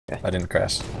I didn't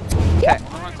crash. Okay.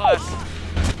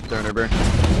 They're in Uber.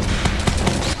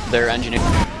 Their engineer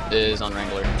is on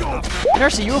Wrangler.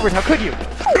 Nurse, you Ubered, how could you?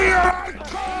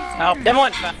 Help. Demo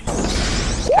one. Okay.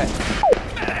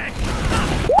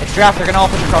 It's draft, they're gonna all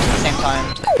push across at the same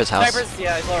time. His house. Snipers,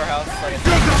 yeah, his lower house.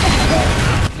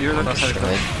 You're the He's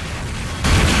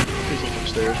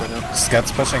upstairs right now.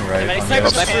 Scat's pushing right. Many On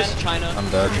snipers, the Snipers, China. I'm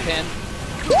dead. Japan.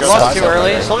 Lost too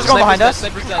early. Soldier's going behind us.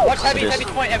 Snipers dead. Watch heavy, heavy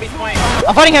point, heavy point.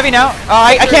 I'm fighting heavy now.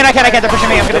 I can't, they're pushing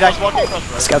me, I'm gonna die.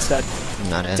 Scout's dead. I'm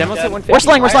not in. Demo's at 150. We're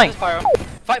slaying, we're slaying.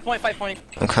 Fight point.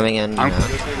 I'm coming in.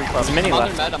 There's a mini I'm on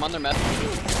left. their med, I'm on their med.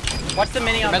 Watch the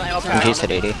mini on the ammo MG's pad.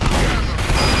 hit 80.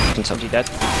 MG dead.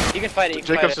 You can fight it, you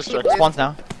can Jacob's fight it. distracted. Spawns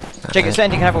now. Jacob's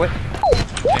ending, can I have a whip?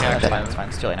 Yeah, It's fine, it's fine,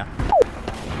 it's too late now.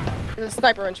 There's a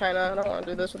sniper in China. I don't want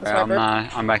to do this with a I'm sniper.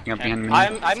 I'm backing up behind me.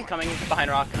 I'm coming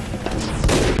behind rock.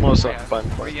 Almost up. Fine.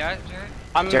 Where you at, Jared?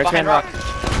 I'm Jared's behind behind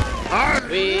rock.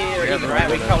 We can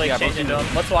probably exchange into him.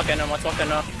 Let's walk into him, let's walk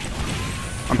into him.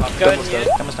 Go ahead and use it.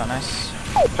 Demo's down, nice.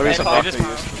 Heavy's They up. just-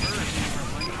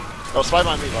 Oh, spy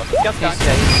behind me, boss. Scout's gone.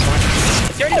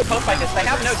 It's already a post like this. They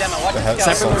have no demo. Watch The the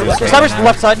scout. soldiers Sniper's the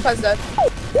left side. Sniper's dead.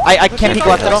 I can't peek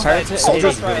left at all.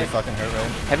 Soldiers really fucking hurt,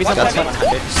 right? Heavy's Watch up.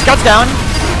 heavy. Scout's down.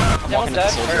 Demo's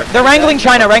dead. They're wrangling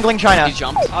China, He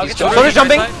jumped. I'll He's get jumping. Soldier's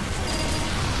jumping.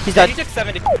 He's He dead. took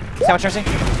 70. Sandwich nursing.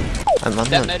 I'm on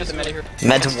That the med is a med here.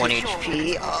 med to 1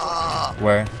 HP. Oh,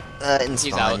 Where? in He's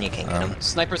spawn, out. you can't get him.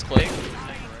 Sniper's click.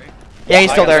 Yeah,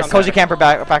 he's still I got there. some Cozy there. camper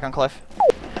back on cliff.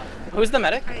 Who's the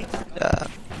medic?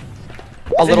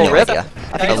 A little no rip. idea.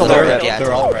 I think A it's a little little rip, rip. yeah.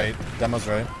 They're all right. Demo's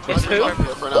right. It's who? A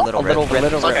little A little rip.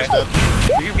 rip. Sniper's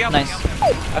dead. Nice.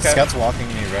 Okay. Scat's walking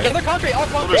me Yeah, right. they're concrete. All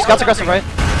concrete. Scout's aggressive right.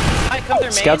 I come through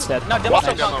main. Scout's dead. No, demo's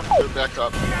still concrete. Back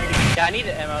up. Yeah, I need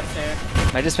the ammo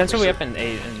soon. My dispenser way up in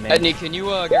 8 and main. Edney, can you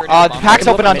get ready to The bomb? pack's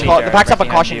open on Mini, the Jared. pack's up on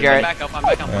Yeah, caution, you- Jarrett. I'm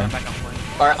back up.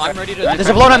 Alright, I'm ready to. There's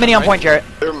a blown up mini on point, Jarrett.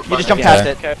 You just jumped past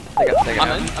it. Okay.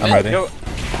 I'm in. I'm ready. Go.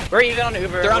 We're even on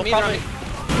Uber. They're on We'll me, they're on probably- me.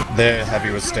 They're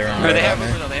heavy was staring No, right they at have me.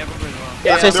 Uber though. They have Uber as well.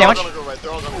 Yeah, Say They're all sandwich. gonna go right.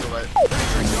 They're all gonna go right.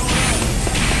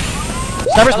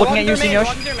 Sniper's I'm looking at you, walking through main, Sinyosh.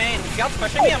 walking through main. Scout's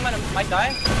pushing me. Might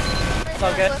die. It's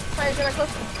all good. Fire China close.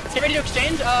 Get ready to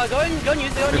exchange. Go and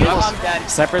use. I'm dead.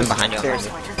 Sniper's Behind you. upstairs.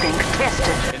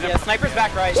 Yeah, sniper's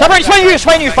back right. Sniper, he's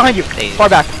fighting you, behind you. Far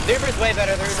back. The Uber's way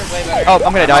better. The Uber's way better. Oh,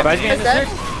 I'm gonna die. Reminds me of Is dead.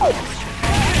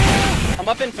 I'm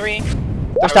up in 3.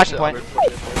 They're stacking point.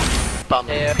 Bomb.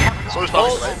 Yeah. Soldier's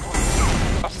Hold. bombing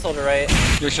right. Watch the soldier right.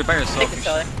 You should by yourself. Take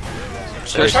the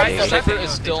celly. Sniper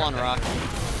is still on rock.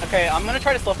 Okay, I'm gonna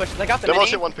try to slow push. I got the Demo's mini.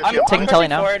 hit 150. I'm Taking pushing telly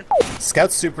now. forward.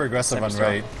 Scout's super aggressive on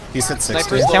right. He's hit 60.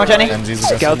 Sniper's Sandwich any? MG's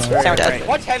Scouts aggressive very now. Sandwich. right.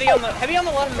 Watch heavy on the left and Heavy on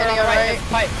the on right. right.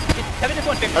 Fight. Heavy just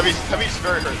 150. Heavy's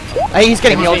very hurt. Hey, he's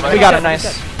getting healed. We got it,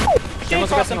 nice. Pushing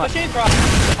across. I'm pushing across.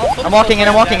 I'm walking in,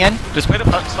 Just play the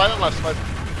Slide on left. Slide.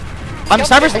 I'm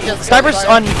Sniper's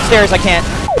on stairs, I can't.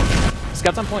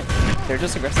 Scouts on point. They're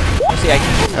just aggressive. See,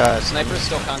 Sniper's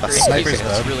still concrete. Sniper's He's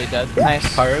dead. really dead. nice.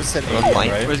 Pyro's hit 80,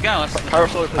 point. right? Where's Gallus? Power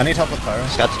soldier. I need help with Pyro.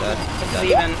 Scout's dead. This is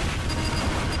even.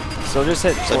 Soldiers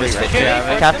hit 40 Soldier's right. 50.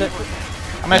 Yeah, Tapped it.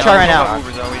 I'm gonna try right now.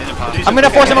 Uber though. We didn't pop. I'm gonna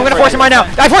force him right now.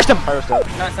 I forced him! Pyro's dead.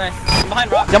 Nice. I'm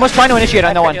behind rock. Demo's trying to initiate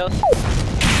on no one. Yeah,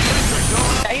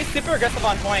 he's super aggressive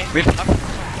on point.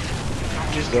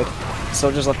 She's dead.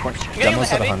 Soldier's left point. I'm getting on the Demo's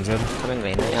hit heavy. 100. Coming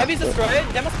main. Yeah. Heavy's destroyed.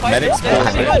 Demo's fight. Medic's Demo's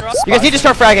behind behind rock. You guys need to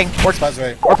start fragging. Spy's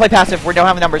right. Or play passive. We don't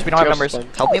have numbers. We don't have numbers.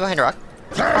 Help me behind rock.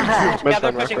 Yeah,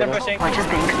 they're pushing. They're pushing.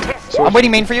 I'm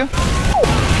waiting main for you.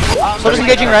 Soldier's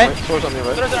engaging right. Soldier's on me right.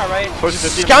 Soldier's on our right. Soldier's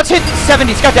 50. Scouts hit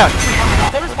 70. Scout down.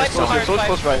 Soldier's fight. Soldier's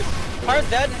close right. Pyro's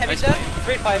dead. Heavy's dead.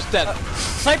 Great fight. Dead.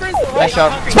 Sniper's right. Nice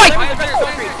shot. on concrete. Spike! Sniper's aggressive on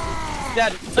concrete.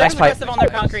 Dead. Sniper's pipe. aggressive on their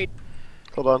concrete.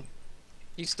 Hold on.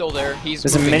 He's still there. He's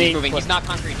There's a moving. mini- He's moving. He's not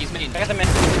concrete. He's main. I got the min.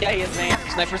 Yeah, he is main.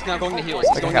 Sniper's now going to heals.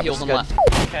 He's going to heals on good. left.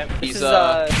 Okay. This He's, is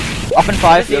Up in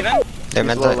 5. this even. They're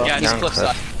meant low, to. low. Yeah, he's they're on cliff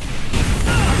side. cliff.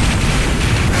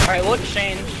 Alright, we'll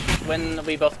exchange when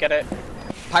we both get it.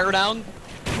 Pyro down.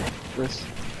 Nice.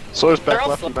 Soldier's They're back all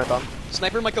left. slow. You might bomb.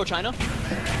 Sniper might go China.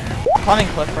 Climbing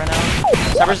cliff right now.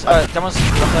 Sniper's, Demo's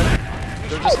left side.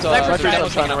 They're just Sniper's they're right. demo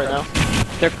China right now.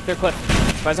 They're cliff.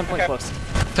 Spies on point Okay. close.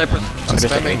 Sniper's. I'm just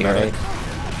spamming right here, medic.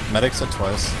 Medic's hit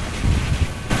twice.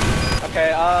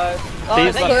 Okay, They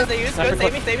use left. they use. Sniper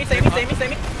Good, save me.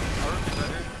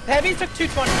 Heavy's took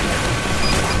 220.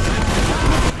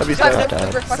 Heavy's Spy dead. post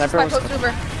Uber. Watch the Sniper spy was- post Uber.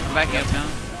 I'm backing up now.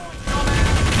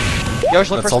 Yosh,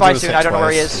 look That for soldier Spy was soon. hit I don't know where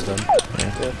he twice. is. He's dead.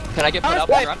 Can I get put Power's up?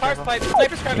 pipe, power's pipe.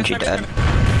 Sniper's crabbing, MG sniper's dead.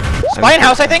 crabbing. Spy in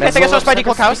house, I think. I think I saw Spy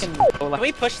decloak house. Can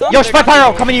we push them? Yo, They're Spy coming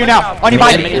Pyro, in. coming to you Push now. them On your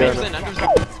out. body. Ender's in.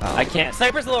 I can't.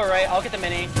 Sniper's a little right. I'll get the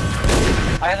mini.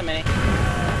 I have the mini.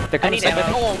 They're I coming need sniper.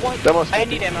 ammo. Oh, what? Demo's I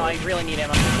need ammo. I really need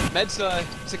ammo. Med's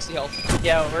 60 health.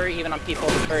 Yeah, we're even on people.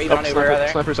 We're even on Uber sniper, rather.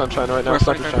 Sniper's on China right now.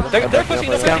 Sniper's China. They're pushing.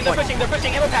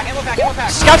 Ammo pack. Ammo pack.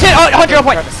 Scouts hit. 100 on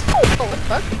point.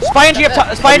 Spy NG up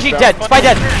top. Spy NG dead. Spy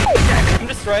dead. I'm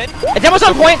destroyed. Demo's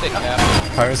on point.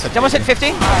 Pyro's hit. Demo's hit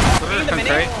 50. Getting the mini.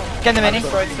 Get the mini.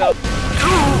 Destroyed still.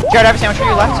 Jared, I have a sandwich for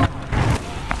you left.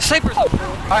 Sniper's up.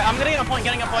 Alright, I'm getting a point.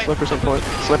 Sniper's on point.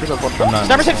 Sniper's on point. I'm not.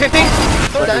 Sniper's hit 50.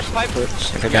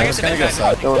 Yeah, I'm just gonna go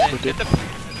side. Demo's 50.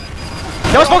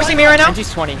 Demo's focusing me right now.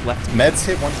 NG's 20 left. Meds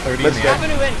hit 130 in the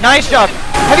air. Nice job.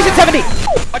 Heavy's hit 70.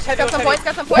 Watch heavy. Got some points,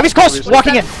 got some points. Heavy's close.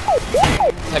 Walking in.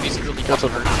 Heavy's really Got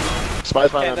some.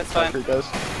 Spy's behind that's fine. concrete,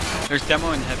 guys. There's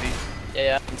demo and heavy.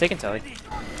 Yeah. I'm taking Telly.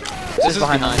 This is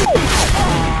behind.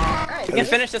 We can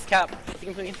finish this cap.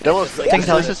 We can Demo's. Take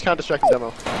Telly. This is counter-striking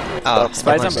demo. Oh,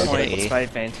 Spy's on Spy's point. 80. Spy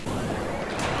faint.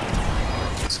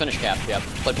 Let's finish cap. Yeah.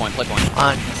 Play point.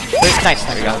 On. Nice.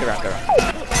 There you go.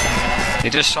 They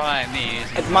just shot at me.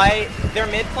 Their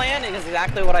mid plan is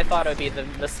exactly what I thought it would be,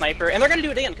 the sniper. And they're gonna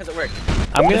do it again because it worked.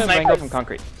 I'm The gonna Mango snipers- from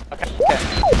concrete. Okay.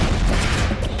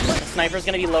 The sniper's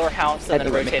gonna be lower house and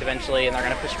then rotate eventually, and they're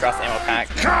gonna push across ammo pack.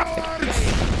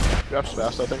 Grab's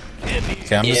fast, I think.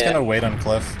 Okay, I'm just Yeah. gonna wait on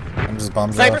cliff. I'm just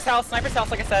bombs Sniper's off.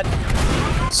 house, like I said.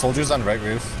 Soldiers on right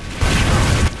roof.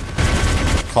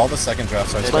 Call the second draft,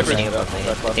 so I Sniper's switch in. above me.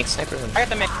 I think Sniper's in. I got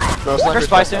the mix. No, Sniper's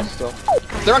Spy fast soon. still.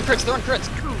 They're on crits.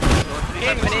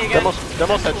 Mini again.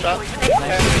 Demo's headshot.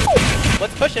 Okay.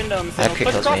 Let's push into them. I have Push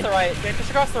kills across me. the right. Okay, push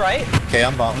across the right. Okay,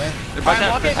 I'm bombing. They're both I'm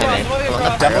walking at across. mean, Walking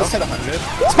well, across. Demo's hit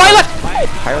 100. Spy left.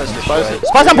 Pyro's Spy's destroyed.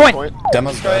 Spy's on point.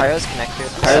 Demo's dead. Pyro's connected.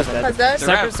 Pyro's dead. Has that?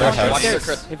 Sniper's They're down. house. They're Hit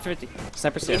crits. 50.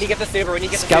 Sniper's We need to here. get the super. We need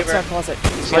to get the Scouts super. on closet.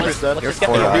 Sniper's dead. Let's just get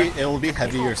Four the left. super. It'll be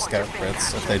heavier scout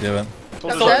crits if they do it.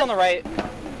 Soldiers on the right.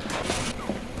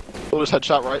 Soldier's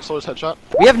headshot right. Soldier's headshot.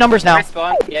 We have numbers now. Right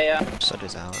spawn. Yeah.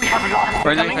 Soldier's out. We're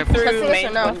Coming doing through Let's main,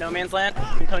 or no? no man's land.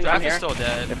 I'm coming Draft from is here. still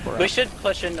dead. We should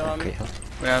push into them. Okay.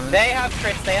 We have They have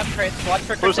crits. Watch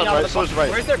for Soldier's crits on out right. of the Soldier's right.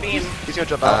 Where's their beam? He's gonna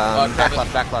jump out. Back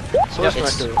left. Soldier's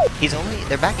It's- connected. He's only.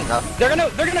 They're backing up. They're gonna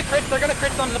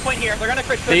crits on the point here. They're gonna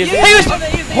crit. They use it.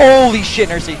 They use it. Holy shit,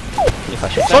 Nursey.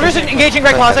 Soldiers engaging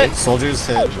right closet. Soldiers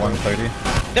hit 130.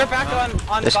 They're back on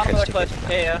the This bottom of crit's their cliff.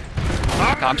 Yeah.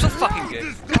 God, I'm so fucking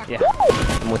good.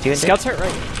 I'm with you. Scouts hurt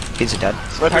right. He's dead.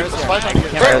 Sniper's Spy's on here.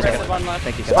 Pyro's There's dead. one left.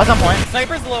 Thank you. Spy's on point.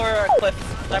 Sniper's lower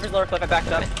cliff. I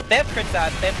backed up. They have crits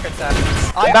at.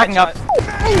 I'm backing up.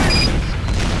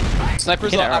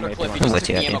 Snipers Get on out outer of cliff. me, We I'm just with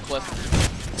took the you, ammo Ian.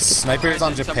 cliff. Snipers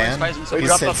on Japan. Spies He's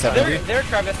hit 70. They're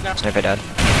Travis now. Sniper dead.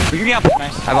 We're getting up.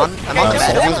 Nice. I'm on Okay,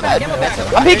 bed. ammo I'm back, on ammo bed.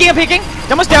 back. I'm peeking.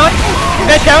 Demo's down.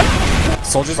 Med's down.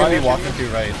 Soldiers gonna be walking through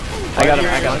right. I got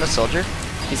him. On the soldier.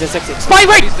 He's at 60. Spy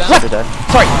right. Soldier Left. dead.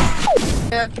 Sorry.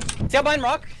 See how behind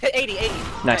rock? Hit 80.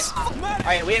 Nice.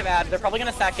 Alright, we have ad. They're probably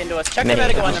gonna sack into us. Check the Mini.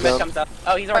 medical when the Down. mid comes up.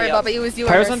 Oh, he's Sorry, already up. Bubba, it was you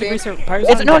Pyro's on and degree Mercy. server. Pyro's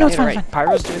It's- on no, the no, it's detonator fine, right.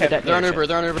 Pyro's doing the They're on detonator. Uber.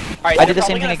 They're on Uber. Alright, I they're did the probably same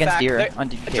thing gonna against sack. Deer They're- on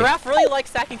DK. Giraffe really likes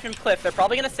stacking from cliff. They're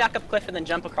probably gonna stack up cliff and then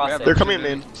jump across it. They're coming in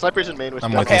main. Sniper's in main with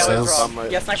I'm Demo. with you, Okay, Sales. overall. I'm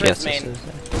right. Yeah, sniper Yes, is main.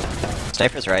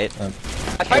 Sniper's right.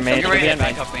 I tried main. You're something. right Yeah, at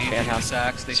backup main. Fan house.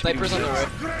 Sacks. They Snipers on the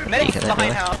right. Medic's Can I do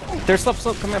behind it? house. They're slope.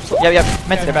 Coming up slope. Yep.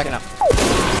 Med's they're backing up.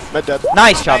 Med dead.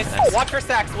 Nice job. Nice. Watch for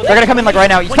sacks. When They're gonna come in like right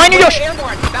now. when Spy when Yosh. they're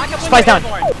airborne. Back up when Spy's they're down.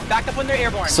 airborne. Back up when they're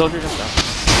airborne. Soldier just down.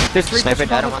 There's three Sniper closet,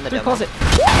 dead, I'm on the three demo. closet.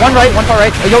 One right, one far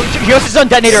right. Yo, Yosh is on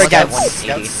detonator Someone again. got one.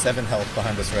 Scout's 7 health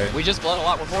behind us right. We just bled a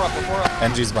lot. We're 4 up.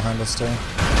 NG's behind us too.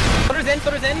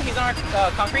 Soldier's in. He's on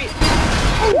our concrete.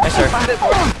 Nice sir. You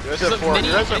guys There's have a 4. mini,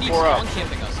 You guys have mini 4 spawn up.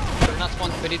 camping us. They're not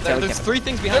spawn. There's camping. 3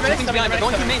 things behind. 3 things behind. They're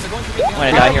going through main. I'm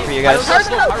gonna die here for you guys.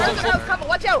 Hurry up,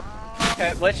 watch out!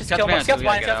 Okay, let's just Scout's kill him. behind, so Scout's we gotta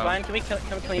blind. get Scout's out. blind. Can we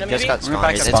clean him Just maybe? got We're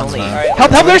back spawners. at It's spawn only. now.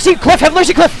 Alright. Help Lucy, Cliff, have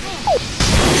Lucy, Cliff.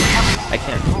 I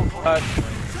can't.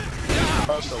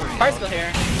 Car's still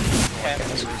here. Okay.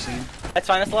 That's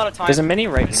fine. That's a lot of time. There's a mini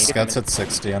right. We need to come Scouts in. hit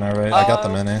 60 on our right. I got the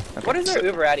mini. What is their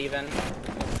Uber at even?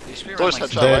 Soldier's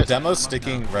headshot The right. demo's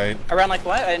sticking right. Around like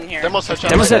what? I didn't hear. Demo's headshot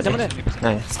Demo's right. dead. Demo's dead.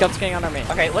 Nice. Scouts getting on our main.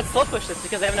 Okay, let's slow push this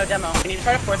because they have no demo. We need to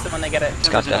try to force them when they get it.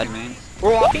 Scout dead.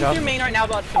 We're walking through main right now,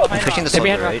 but behind Pushing rock. the They're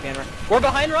behind soldier rock. right. Behind rock. We're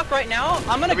behind rock right now.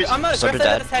 I'm gonna aggressive Soldier at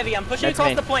dead. this heavy. I'm pushing That's across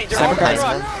main. the point. They're all Sniper behind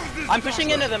guys, rock. I'm pushing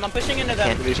into them. Can't.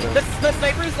 The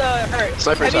sniper's hurt.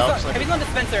 Sniper's out, Heavy's on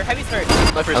dispenser. Heavy's hurt.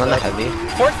 Sniper's I'm on the dead. heavy.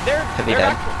 They're Heavy they're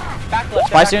dead. back left.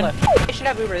 Spy They're soon. back left. They should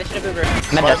have Uber.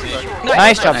 Med dead.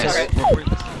 Nice job, Nice. sis.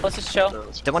 Let's just chill.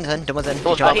 Demo's in. Good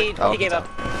Oh, job. he gave up.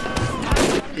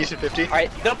 Easy 50.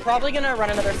 Alright, they're probably gonna run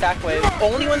another sack wave.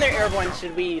 Only when they're airborne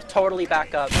should we totally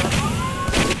back up.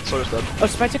 Soldier's dead. Oh,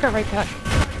 Spy took our right back.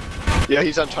 Yeah,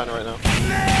 he's on China right now.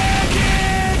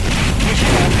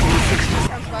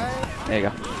 There you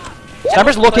go.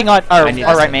 Sniper's looking on our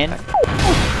right main.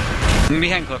 I'm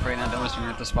behind cliff right now. Demo's doing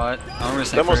at the spot. I don't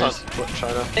remember Demo's on snipers.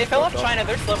 China. They fell off China,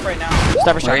 they're slow right now.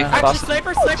 Sniper's Right. trying. Actually, Boss.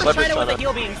 Sniper's Sniper's China with China. the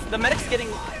heal beams. The medic's getting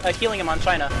healing him on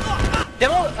China.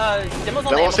 Demo's on the Demo's ammo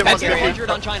hit one pack area. Injured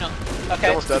on China. Okay,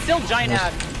 Demo's dead. still giant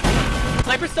ad.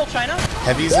 Sniper's still China.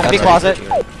 Heavy's in Heavy right. closet.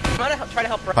 I'm gonna try to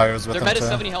help. Pyro's with Their them med is too.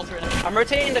 70 health right now. I'm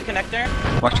rotating the connector.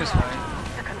 Watch this way.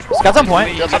 Scott's on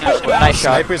point. Nice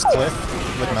shot. Sniper's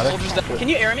cliff with medic. Soldiers dead. Can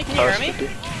you air me? Can you air me?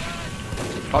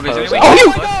 Bobby, is there any way Oh, you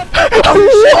you! can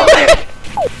Oh shit!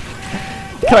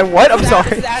 Can I what? I'm This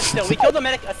sorry. is ad still. We killed the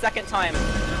medic a second time.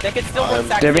 They could still one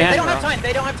sack. they're They behind don't now. have time.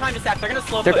 They don't have time to sack. They're gonna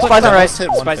slow They're push. spies on right. Almost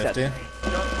hit Spies dead.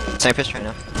 150. Sniper's trying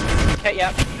now. Okay,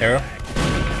 yeah. Arrow.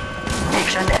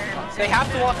 They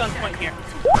have to walk on point here.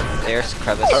 There's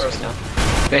crevice right now.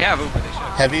 They have Uber, they should.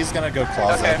 Heavy's gonna go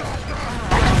closet. Okay.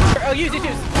 Oh, use.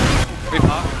 We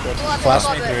pop. Flash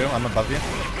me through. I'm above you.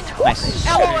 Nice.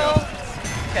 LOL.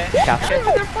 Okay. Capture.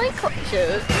 They're playing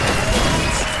shit.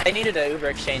 They needed an Uber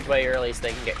exchange way early so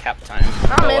they can get cap time.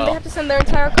 Oh man, they have to send their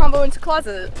entire combo into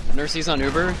closet. Nurse's on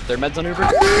Uber. Their med's on Uber.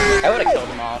 I would have killed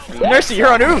them all. From that. Nursey, you're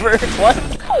on Uber.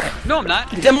 What? No, I'm not.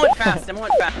 Demo went fast.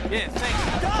 Yeah,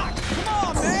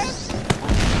 thanks.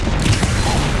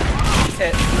 He's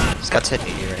hit. Scott's hit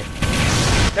 80 right.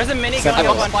 There's a mini I going got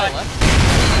up on spy point.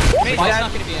 left. Mini's Spy's dead.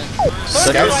 not gonna be in.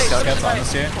 Scott's on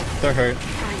this here. They're hurt.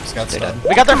 Scott's They're dead. dead.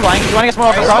 We got their flying. Do you want to get some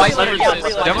more across? Spy's left. Yeah,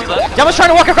 reload. Demo's left. Demo's trying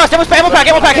to walk across. Demo's ammo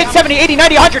pack, hit 70, 80,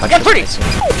 90, 100, 130.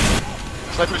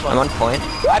 Sniper's I'm on point.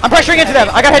 I'm pressuring into them.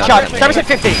 I got headshot. Sniper's hit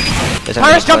 50. There's a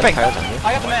Pyro's mini on jumping. cliff.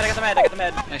 Pyro's on you. I got the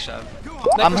med. Nice job.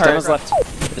 I'm hurt.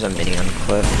 There's a mini on the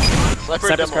cliff.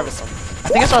 Sniper demo. I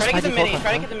think I saw a Try to get the spiky mini.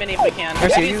 Try to get the mini if we can.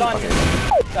 Mercy, He's you- on.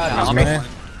 There's mini.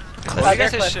 Cliff. You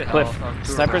guys they're hit shit. Cliff.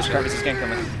 Sniper's Crevice is getting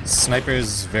coming.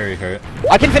 Sniper's very hurt.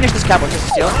 I can finish this cap with just a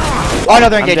steal. Oh no,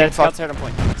 they're engaging. Fuck.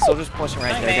 Soldiers pushing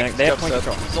right there. They have point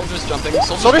control. Soldiers jumping.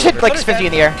 Soldiers hit like 50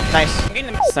 in the air. Nice. I'm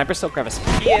getting the Sniper's still crevice.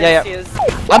 He is, Yeah. He is.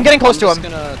 I'm getting close to I'm him.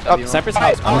 just gonna Oh, W. Sniper's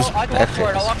Alright, house. I'll walk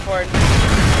forward. I'll walk forward.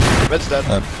 Med's dead.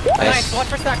 Nice. Watch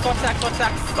for stacks. Watch stacks.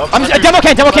 Oh, I'm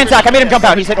Sniper- demo can't sack. I made him jump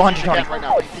out. He's hit 120. Right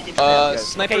now. Okay,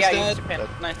 Sniper's yeah, dead. he's Japan.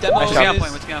 Nice. Demo What's on is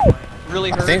point? What's on point?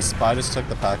 really I hurt. think Spy just took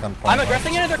the pack on point. I'm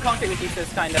aggressing into their concrete with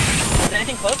Thesis, kind of. Is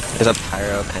anything close? There's a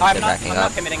pyro kind I'm of not backing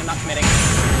up. committing. I'm not committing.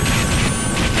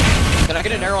 Can I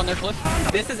get an arrow on their cliff?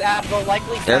 This is at will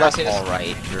likely They're sack. like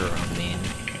alright. You're on main.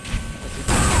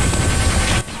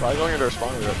 Why going into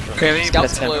respawn? Okay,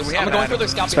 Scouts him. close. We I'm have going Adam. for their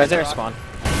scout. Spies there behind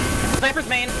spawn. Sniper's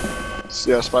main.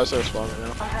 Yeah, spies are spawn right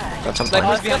now. Got some the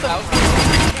rock. point. Snipers behind the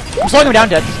house. I'm slowing him down,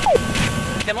 dead.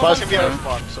 Demo's Spies on can be out of point.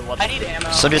 spawn, so watch. I need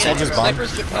ammo. Soldiers Soldiers bomb.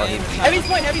 Snipers get flamed. Heavy's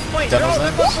point. They're Demo's all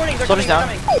in. close boarding. They're Soldiers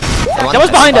coming, down. they're coming. Demo's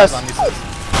behind us. On these sides.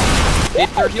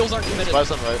 Their heals aren't committed.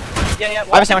 Spies on right. Yeah.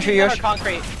 I have a sandwich for you, Clear Yosh.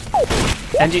 concrete.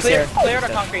 NG's here. Clear our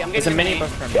concrete. I'm There's getting a the mini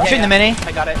both from I'm shooting the mini.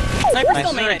 I got it. Sniper's still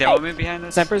Is there main. a demo mid behind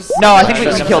us? Snipers. No, I think we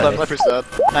Nice. can kill them. Sniper's dead.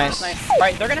 Nice. Nice.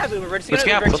 Alright, they're gonna have Uber. We're just Let's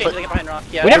gonna get Uber up. exchange to get behind rock.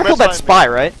 Yeah. We never killed that spy,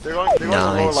 right? They're going to No,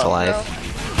 lower he's left. alive.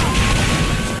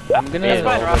 I'm Yeah, gonna. it's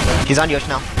behind rock. He's on Yosh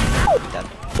now. Dead.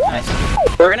 Nice.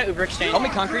 We're gonna Uber exchange. Help me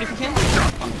concrete if you can. No.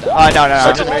 Soldiers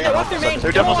Walk main. through main.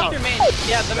 They're Don't demos walk out. through main.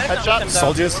 Yeah, the medic's not Headshot. with them though.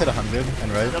 Soldiers hit 100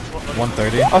 and right.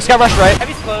 130. Oh, Scout rush right.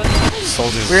 Heavy's close.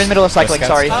 Soldiers. We're in the middle of cycling, The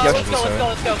sorry. scouts- Yo.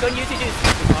 Let's go. Go use UGC.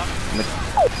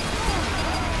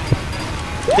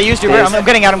 They used Uber. I'm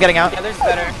getting out. Yeah, there's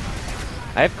better.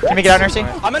 I have. Can we get out, Nursey?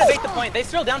 I'm gonna bait the point. They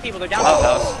still down people. They're down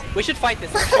people. We should fight this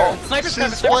for sure. Sniper's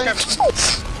cover. Sniper's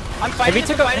cover. I'm fighting.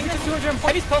 took a- Fighting this 200.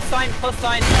 Heavy's close sign.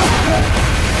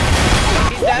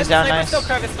 He's dead. He's down, Sniper's nice. still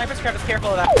crevice. Sniper's crevice. Careful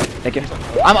of that. Thank you.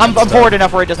 I'm forward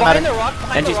enough where it doesn't Behind matter. the rock.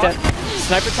 Behind the NG's rock. dead.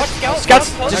 Sniper. Touch scout. Scouts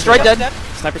close. destroyed, Scout's dead.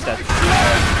 Sniper's dead.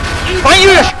 Find you,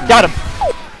 Yosh. Got him.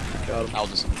 I'll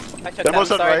just. I took Demo's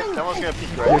that. on Sorry. right. Demo's gonna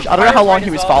peek right. I don't know how long he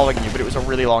was following you, but it was a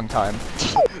really long time.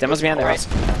 Demo's behind the house.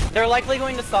 They're likely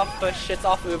going to soft push. It's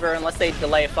off Uber unless they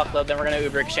delay a fuckload. Then we're gonna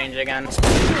Uber exchange again.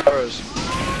 Arrows.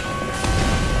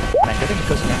 I think it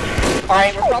goes again. All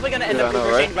right, we're probably gonna end Yeah, up I know,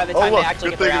 Uber right? exchange by the Oh, time look, they actually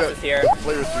good get their thing asses here.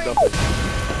 Flavors through dumpling.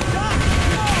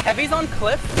 Heavy's on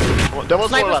cliff. Demo's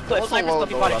Sniper's lower left. cliff, Demo's sniper's lower cliff,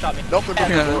 he body shot me. Nope, they're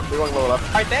going lower left.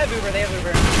 All right, they have Uber.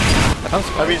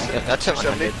 Heavy's That's a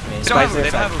 100. They don't have Uber, they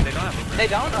don't have Uber, they don't have Uber. They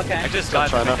don't? Okay. I just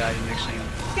got them China. and died in the exchange.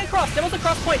 Get across. Demo's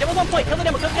across point. Demo's on point. Kill the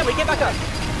demo. He get back up.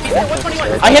 He's at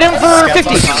 121. I hit him for Scouts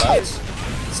on 50. sides.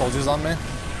 Soldiers on me.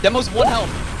 Demo's 1 health.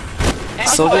 And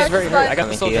Soldier's he's very hurt. I got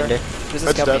the Coming to soldier. you under. There's a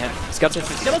That's scout dead. behind. Scouts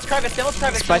are. Demo's crevice.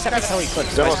 Spies have to tell you clip.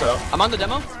 Demo's out. I'm on the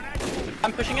demo.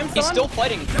 I'm pushing him. He's still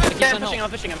fighting. I think he's Yeah, on I'm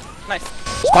health. pushing him. Nice.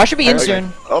 Spy should be in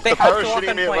soon. Oh, They the have pyro's to walk shooting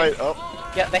on me at point. right.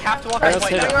 Oh, Yeah, they have to walk on Let's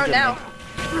point. hit Now. it. Now.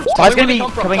 Spy's gonna Tell me be where they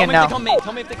come from. coming Tell in me if now. they come main.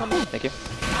 Tell me if they come main. Thank you.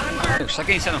 Stop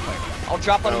getting set on fire. I'll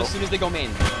drop on them as soon as they go main.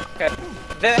 Okay.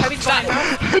 The heavy's going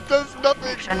now. It does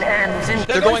nothing.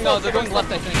 They're going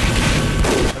left, I think.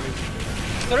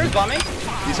 Third is bombing.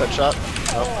 He's headshot.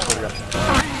 Oh, there we go.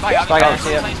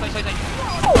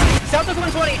 South took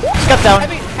 120. Scout down.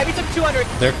 Heavy took 200.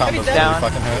 Their combo's pretty down.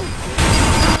 fucking hurt.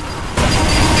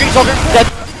 Green soldier, dead.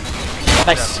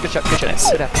 Nice, good shot, good shot.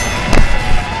 Nice. Good.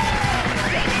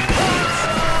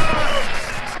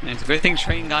 And it's a good thing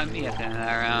Train got me at the end of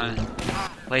that round.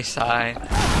 Play side.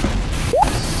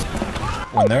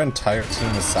 When their entire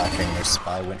team was sacking, their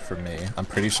spy went for me. I'm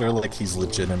pretty sure like he's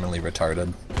legitimately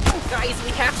retarded. Guys, we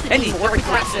have to be more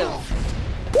aggressive.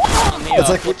 On the It's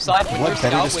like flip side, when their what better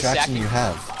scout was distraction sacking, you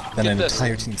have than Get an this.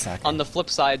 entire team sacking? on the flip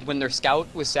side, when their scout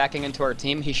was sacking into our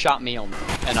team, he shot me only,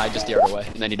 and I just dared away,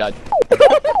 and then he died.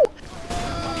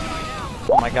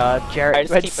 Oh my god, Jared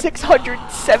had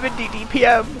 670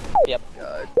 DPM. Yep.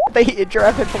 They hit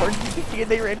Giraffe at 450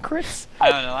 and they ran crits. I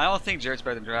don't know. I don't think Jared's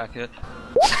better than Giraffe yet.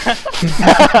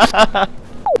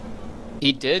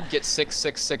 He did get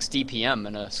 666 DPM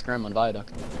in a scrim on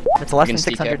Viaduct. It's less than Against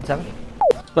DK. 670.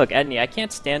 Look, Edney, I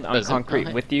can't stand on Does it? concrete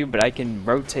Okay. with you, but I can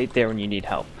rotate there when you need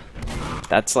help.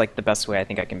 That's like the best way I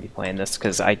think I can be playing this,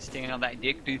 because Staying on that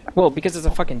dick, dude. well, because it's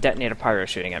a fucking detonator pyro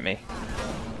shooting at me.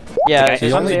 Yeah, Okay. He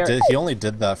If I'm only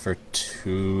there- did that for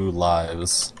 2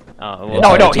 lives. Well, No,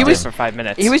 I he did was- for 5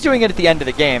 minutes. he was doing it at the end of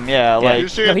the game, yeah, Yeah. He like...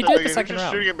 was shooting no, he at did the- the second was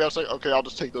round. shooting at me. I was like, okay, I'll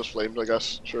just take those flames, I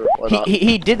guess. Sure, why not?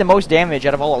 He did the most damage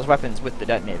out of all his weapons with the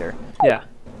detonator. Yeah.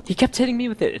 He kept hitting me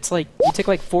with it. It's like, you take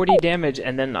like 40 damage,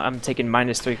 and then I'm taking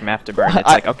 -3 from afterburn. It's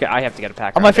like, okay, I have to get a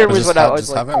pack. My favorite But was just when I have, was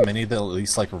just like... have a mini that at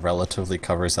least like relatively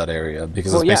covers that area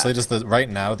because Well, it's yeah. basically just the right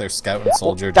now their scout and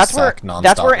soldier That's just where sack nonstop.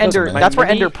 that's where with Ender mini. that's where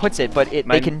mini- Ender puts it, but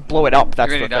my- they can blow it up.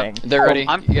 That's You're the ready thing. They're ready.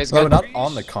 I'm- You guys No, good? not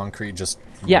on the concrete, just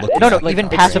Yeah, looking no, at even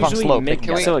it. passive on usually slope, mid- they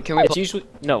can so can we it's usually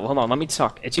no. Hold on, let me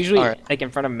talk. It's usually Alright. like in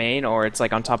front of main, or it's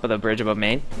like on top of the bridge above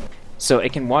main. So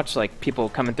it can watch like people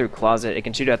coming through closet. It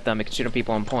can shoot at them. It can shoot at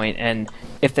people on point. And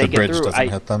if they The get bridge through, doesn't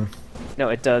hit them. no,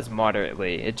 it does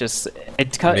moderately. It just it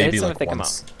Maybe hits them like if they come out.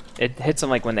 once. It hits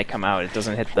them like when they come out. It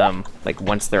doesn't hit them like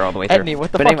once they're all the way through. Edney,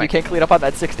 what the But fuck? anyway, You can't clean up on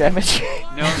that 6 damage.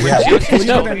 No, Yeah, when believe Joseph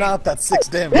it or not, that's 6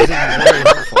 damage. Is very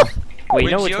helpful. wait, you when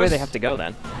know which way Joe's- they have to go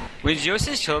then? When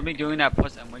Joseph showed me doing that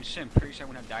plus I'm pretty sure I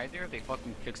wouldn't have died there if they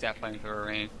fucking fixed that flamethrower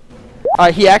range.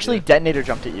 He actually detonator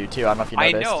jumped at you too. I don't know if you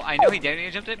I noticed. know he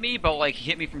detonated jumped at me, but like he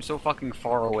hit me from so fucking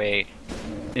far away.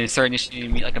 And it started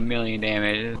initiating me like 1,000,000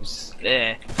 damage. It was,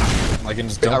 Like, and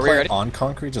just Are don't we play ready? on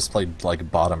concrete, just play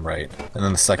like bottom right. And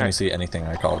then the second you see anything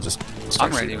I call, just start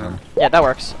I'm ready, shooting man. them. Yeah, that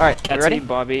works. All right, you Catsy, ready?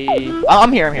 Bobby,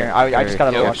 I'm here. I'm here. I just got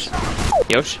out of the Yosh.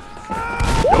 watch. Yosh.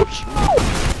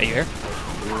 Are you here?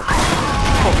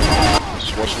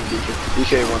 Just watching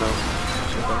DK 1-0.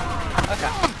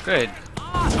 good.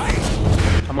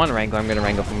 I'm on Wrangler. I'm gonna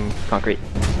wrangle from concrete.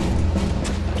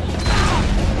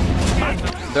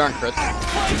 They're on crits.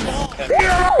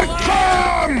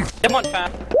 Them on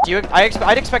fast.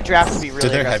 I'd expect draft to be really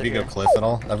Did their aggressive heavy here. go cliff at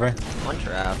all, ever? One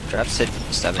draft. Draft's hit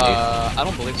 70. I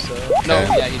don't believe so. No,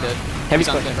 Okay. yeah, he did. Heavy's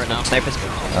He's on cliff. cliff right now. Sniper's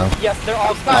good. Yes, they're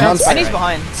all I'm on And he's side.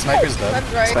 behind. Sniper's dead.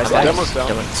 That's right. Demo's down.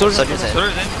 Soldier's in.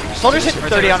 Soldier's in. Soldiers hit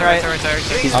 30 on right.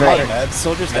 He's I'm right. on meds.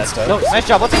 Soldier's Med's dead. dead. Nice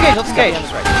job. Let's engage. Let's engage.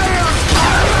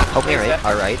 Okay, right.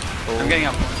 Alright. I'm getting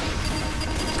up.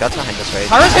 Scott's behind us, right?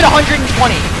 Pyro's hit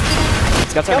 120.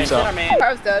 Scott's our main. Scouts in our main.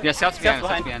 Pyro's dead. Yeah, scouts behind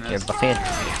us. behind. You're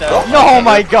buffing. No,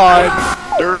 my god.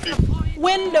 Dirty.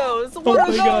 Windows. What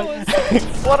are those?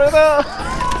 What are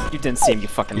the? You didn't see him, you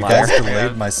fucking You liar. guys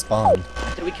delayed my spawn.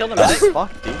 Did we kill the medic?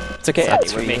 Fuck, dude. It's okay, Sad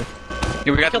Eddie, with me.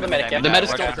 Yeah, we got Kill the medic, yeah. The med is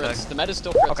We're still gonna- crits. The med is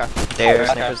still crits. Okay. There,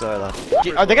 snipers are left.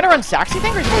 Are they gonna run Saxy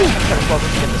thing or is it gonna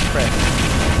get this crit?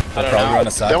 I'll probably run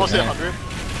a sack. Demo's hit again.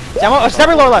 100. Demo,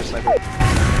 sniper lower left.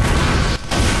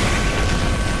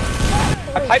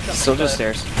 I piped them. Soldier's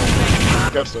stairs.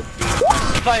 Ghost him.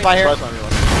 Spy here. Spy's on your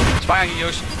left. Spy on you,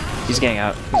 Yoshi. He's getting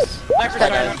out. Sniper's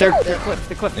right. They're cliff,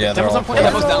 they're cliff. Yeah, they're Demo's all on point.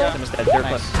 cliff. Demo's down. Demo's dead. They're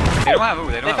cliff. They don't have ooh,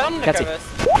 they They don't found have him in the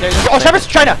Catsy. crevice. Oh, sniper's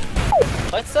China.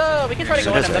 Let's we can try to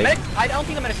go in him. The medic, I don't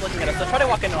think the medic's looking at us. Let's try to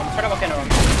walk into him. Try to walk into him.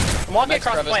 I'm walking Medic's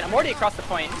across the crevice. point. I'm already across the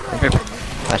point.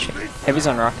 Flashing. Heavy's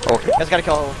on rock. You guys gotta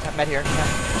kill Med here.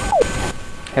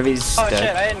 Heavy's Oh shit,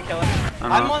 dead. I didn't kill him.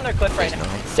 I'm on their cliff right now.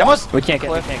 Demo's. We can't get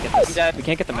Cliff. this. I'm dead. We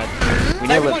can't get the med. We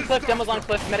need to Sniper's live. on cliff, Demo's on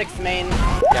cliff, medic's main.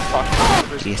 Yeah,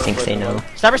 fuck. Do you think they know?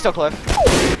 Sniper's still cliff.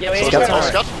 Yeah, wait, Scouts on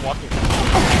Scott's walking.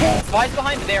 Spy's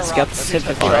behind there, Rob. Scouts hit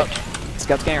 50 Alright. right.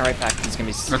 Scout's getting a right back. He's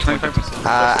gonna be. We're 25%.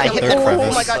 I hit Third Oh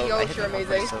crevice. my god, Yosh, you're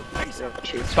amazing.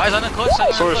 Spy's on the cliff. Spy's on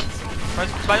the Source.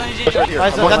 cliff. Spy's on you, Right here.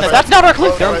 Guys, I'm going that's not our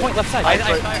cliff. They're on Right. point left side.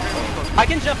 I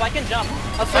can jump, I can jump.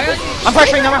 I'll fire. I'm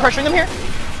pressuring them here.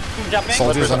 Jumping.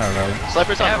 Soldiers on our right.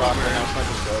 Sniper's on rock right now.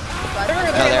 Sniper's good.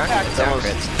 No, they're on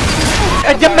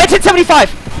crits. Dimension 75!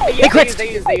 They crits!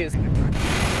 They use.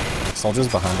 Soldiers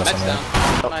behind us on Meds the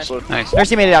down. right. Nice. Nice.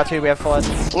 Nursey made it out too, we have full heads.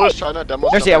 Soldier's China,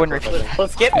 demos. Nursey, I wouldn't reach.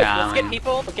 Let's get Yeah,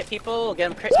 people. Let's get people. We'll get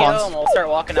them crit Spawns. kill, and we'll start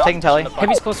walking out. Taking telly. Heavy's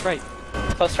Heavy's close right.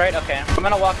 close right. Okay. I'm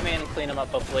gonna walk me and clean them up.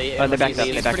 Hopefully. They backed up.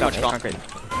 He's They backed pretty up. much gone. Concrete.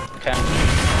 Okay.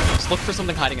 Just look for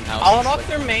something hiding in house. I'll unlock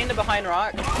their main to behind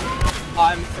rock.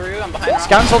 I'm through. I'm behind rock.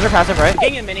 Scout and soldier passive right.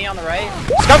 Getting a mini on the right.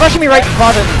 Scout rushing me right,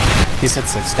 closet. He's hit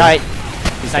 60. Alright.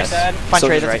 He's Nice. dead. Fun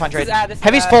Soldier's trade, that's a right. fun trade. This is ad, this is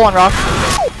Heavy's ad. full on rock.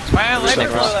 Man, let me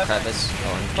Sniper. cross. Crevice.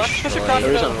 Let's push across the Heavy's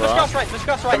middle. on Push rock. across right. Push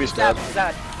across right. Heavy's This is ad. dead. This is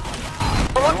ad.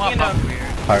 We're I walking want in pop them. here.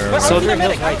 Pyro. Where's Soldier the heals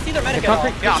medic? I right. don't see their The medic at all.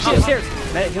 concrete. Yeah, Heals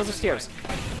upstairs. Heals upstairs.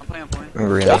 I'm playing point.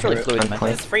 Really? That's really fluid, On man.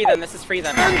 point. This is free then. This is free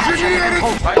then. Right Soldier's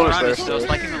around there, me still, Soldier's.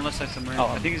 spiking on the left side somewhere. Oh.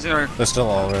 I think he's in our... They're still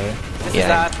all right. This is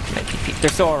Yeah, ad. might be peak. They're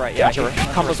still alright. Yeah, Sure.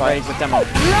 Combos right with demo.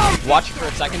 Watch for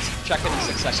a second. Check it in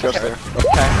 6 seconds. Just there.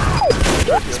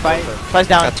 Spy. Spy's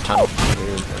down. Got the tunnel.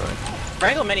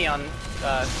 Wrangle mini on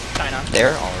China.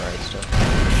 They're alright still.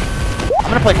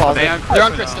 I'm gonna play closet. They're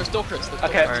on crits. They're still crits. They're still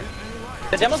Okay. crits.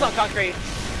 The demo's on concrete.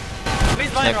 He's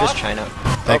behind Sniper's rock. China.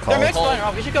 They They're call. mixed behind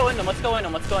rock. We should go in them. Let's go in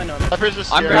them. Let's go in them. Sniper's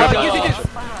just I'm here. ready to You go. do.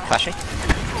 Flashing.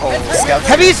 Scouts.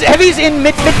 Heavy's in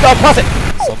mid closet.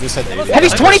 Soldiers hit 80.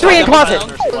 Heavy's 23 in closet.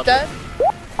 Who's dead?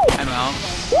 I'm out.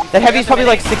 That heavy's probably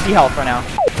like 60 health right now.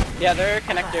 Yeah, they're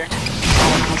connector.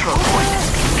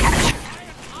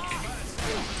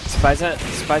 Spies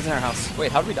in our house.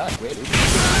 Wait, how did we die? Wait.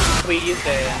 We used it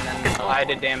and then I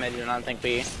did damage and I don't think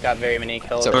we got very many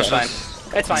kills. It's It's okay.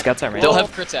 fine. It's fine. Scouts are right. They'll have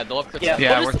crits ad. They'll have crits Yeah, ad.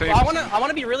 Yeah, we'll we're just, 30%. I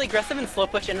wanna be really aggressive and slow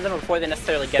push into them before they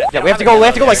necessarily get it. Yeah, we have to go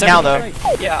like now though.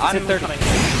 Yeah, I'm coming.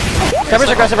 Sniper's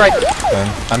aggressive right.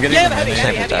 I'm getting Yeah, the heavy,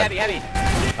 mini. heavy.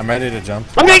 I'm ready to jump.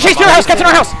 I'm getting chased to our house. Scout's in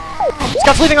our house.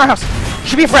 Scout's leaving our house.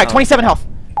 Should be a frag. 27 health.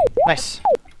 Nice.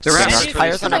 They're around.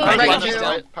 Pyro's on our Right, right. right. Power's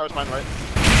down. Power's mine right.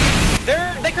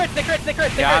 They crit.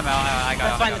 Yeah, I'm out. I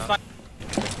got That's it. fine.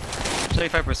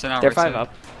 35% out. They're right 5 side.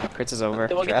 up. Crits is over.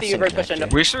 We'll get the Uber push into.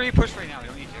 We should re-push right now. We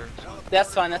don't need to.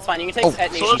 That's fine. You can take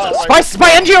at nation. Soldiers Spy, are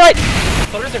spy NG right.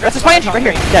 Soldiers are That's a spy NG right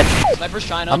here. Dead. Sniper's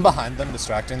China. I'm behind them,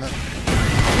 distracting them.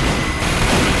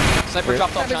 Sniper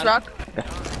dropped off Sniper's China.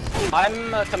 rock.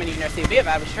 I'm coming to you, Nurse. We have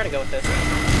ad. We should try to go with this.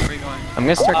 Where are you going? I'm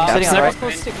gonna start sitting on Sniper's right.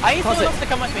 close to- I need close someone it. else to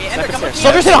come with me. Ender, come with me.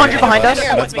 Soldiers hit 100 behind us. Ender,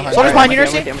 come with me. That's Soldiers behind you,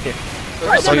 Nurse. I'm with you.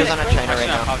 Soldier's on a China right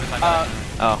now.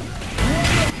 Oh.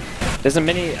 There's a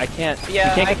mini. I can't. Yeah,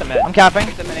 you can't get the med. I'm capping.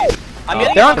 Take the minute. I'm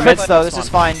getting They're on it crits but- though. This is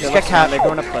fine. Just get capped. They're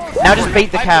going up left. Now just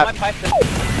bait the cap.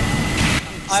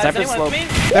 Sniper's slow.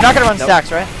 They're not gonna run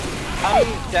stacks, right?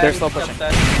 They're slow pushing.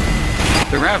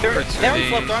 They're around. They're on slope.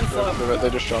 They're on slope. They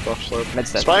just dropped off slope.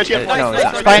 Med's dead. Spy NG on point. No,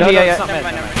 Nice, Spy NG, yeah, it's not Never med.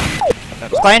 mind, never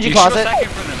mind. Spy NG closet.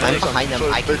 I'm behind them.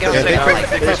 I can go Yeah, they there. crit, I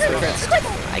they can crit, go. they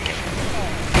crit. I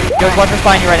can. Yo, watch for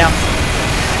Spy NG right now.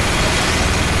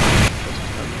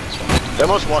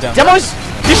 Demo's walking. Demo's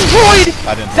destroyed.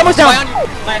 I didn't. Demo's down.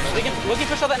 Nice. We can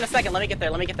push all that in a second. Let me get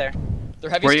there. They're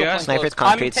heavy Where you still at? playing Sniper's close.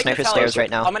 concrete. taking Sniper's the telly. stairs right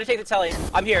now. I'm gonna take the telly.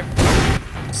 I'm here.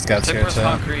 Scouts here Sniper's too.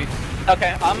 concrete.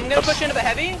 Okay, I'm gonna push into the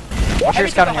heavy. Watch your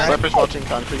scout on your right. Sniper's watching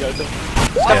concrete, I think.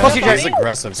 Scout plus you, He's Jerry.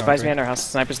 aggressive. Spies concrete. behind our house.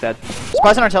 Sniper's dead.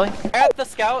 Spy's on artillery. I got the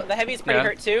scout. The heavy's pretty Yeah.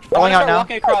 hurt too. Rolling out I'm now.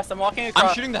 walking across. I'm walking across.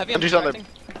 I'm shooting the heavy. I'm NG's on there.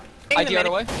 distracting. ID out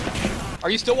away. Are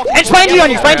you still walking? And Spy NG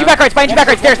on you. Spy NG back right. Spy NG back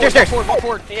right. Stairs. Walk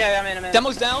forward. Yeah, I'm in.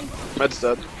 Demo's down. Med's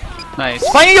dead. Nice.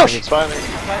 Spy NG Yosh. Spy me.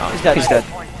 He's dead. He's dead.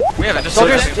 We have it. Just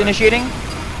Soldiers initiating.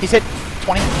 He's hit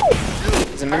 20.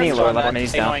 There's a mini lower left.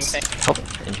 Mini's down. Annoying thing. Oh,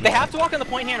 They have to walk on the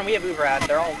point here, and we have Uber ad.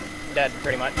 They're all dead,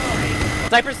 pretty much.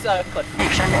 Sniper's clip.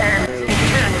 Alright,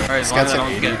 as long as Scouts I hit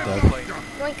don't 80. get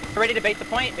Dead. Ready to bait the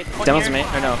point. Bait the point Demo's here. main.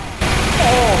 Or no.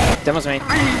 Demo's main.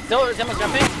 Still, Demo's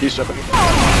jumping. He's jumping.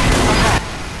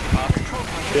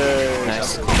 Yay.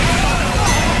 Nice.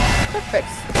 Quick fix.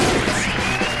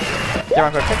 They're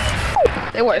on quick fix.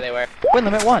 They were. Yeah, they were. Win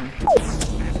limit 1.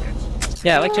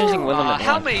 Yeah, I like changing win limit.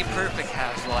 how one. many perfect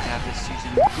halves will I have this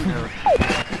season? Who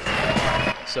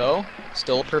knows? So,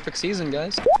 still a perfect season,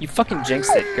 guys. You fucking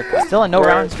jinxed it. You're Still a no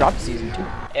rounds dropped season 2.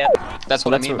 Yeah. That's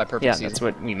what I mean by perfect yeah, season. that's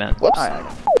what we meant. Whoops.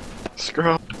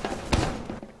 Screw up.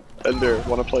 Ender,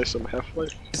 wanna play some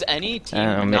Half-Life? Is any team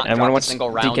man, not I wanna drop a watch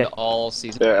single round DK. all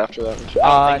season? Yeah, after that.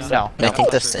 No. I think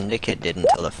the Syndicate did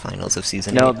until the finals of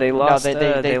season No, 8. they lost. they-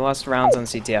 They lost rounds on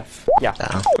CTF. Yeah.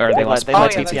 Or they lost. They Oh,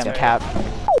 let yeah, TTM that's cap.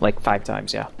 like 5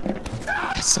 times. Yeah.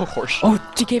 That's so horseshit. Oh,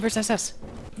 GK versus SS.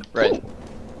 Right.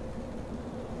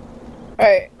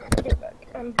 Alright.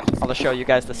 I'll just show you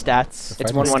guys the stats.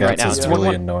 It's Fighting 1-1 right scouts now. is It's really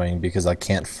 1-1. annoying because I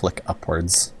can't flick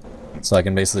upwards. So I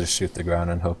can basically just shoot the ground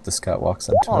and hope the scout walks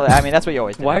into Well, it. I mean, that's what you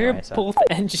always do. Why anyway, are so. both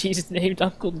NGs named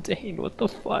Uncle Dane? What the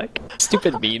fuck?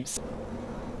 Stupid memes.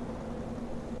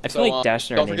 I feel like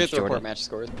Dashner don't named forget to report Jordan. match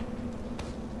scores.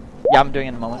 Yeah, I'm doing it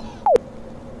in a moment.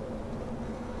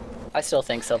 I still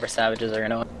think Silver Savages are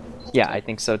gonna win. Yeah, I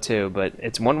think so too, but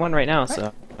it's 1-1 right now,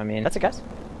 so I mean That's it, guys.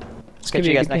 it's Catch gonna be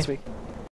you a guys good next game. week.